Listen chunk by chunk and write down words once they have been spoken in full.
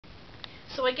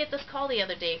So I get this call the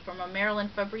other day from a Marilyn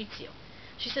Fabrizio.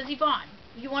 She says, Yvonne,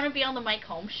 you want to be on the Mike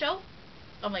Holmes show?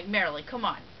 I'm like, Marilyn, come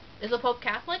on. Is the Pope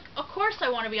Catholic? Of course I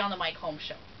want to be on the Mike Holmes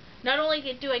show. Not only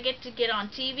do I get to get on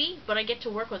TV, but I get to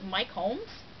work with Mike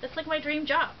Holmes. That's like my dream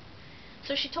job.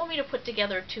 So she told me to put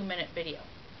together a 2-minute video.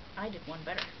 I did one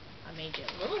better. I made you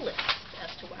a little list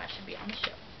as to why I should be on the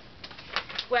show.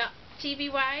 Well,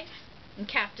 TV-wise, I'm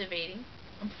captivating,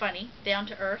 I'm funny, down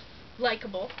to earth,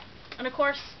 likable, and of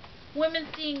course,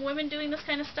 seeing women doing this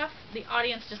kind of stuff, the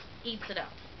audience just eats it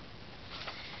up.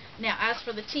 Now, as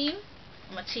for the team,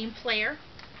 I'm a team player.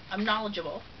 I'm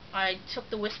knowledgeable. I took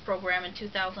the WISP program in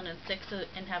 2006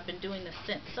 and have been doing this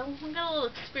since, so I've got a little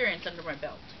experience under my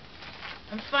belt.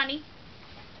 I'm funny.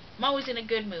 I'm always in a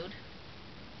good mood.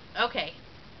 Okay,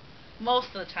 most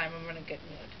of the time I'm in a good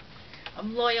mood.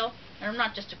 I'm loyal, and I'm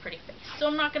not just a pretty face, so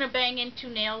I'm not going to bang in 2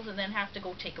 nails and then have to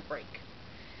go take a break.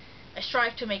 I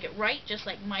strive to make it right, just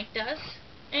like Mike does,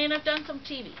 and I've done some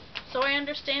TV, so I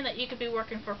understand that you could be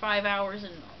working for 5 hours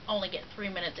and only get 3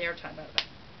 minutes airtime out of it.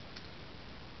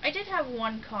 I did have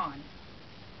one con.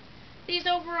 These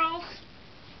overalls,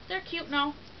 they're cute and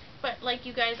all, but like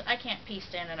you guys, I can't pee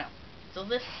standing up, so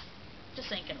this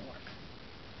just ain't gonna work.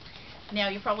 Now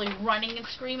you're probably running and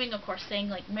screaming, of course, saying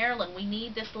like, Marilyn, we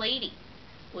need this lady.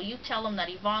 Well, you tell them that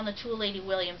Yvonne the Tool Lady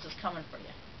Williams is coming for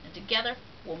you, and together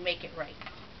we'll make it right.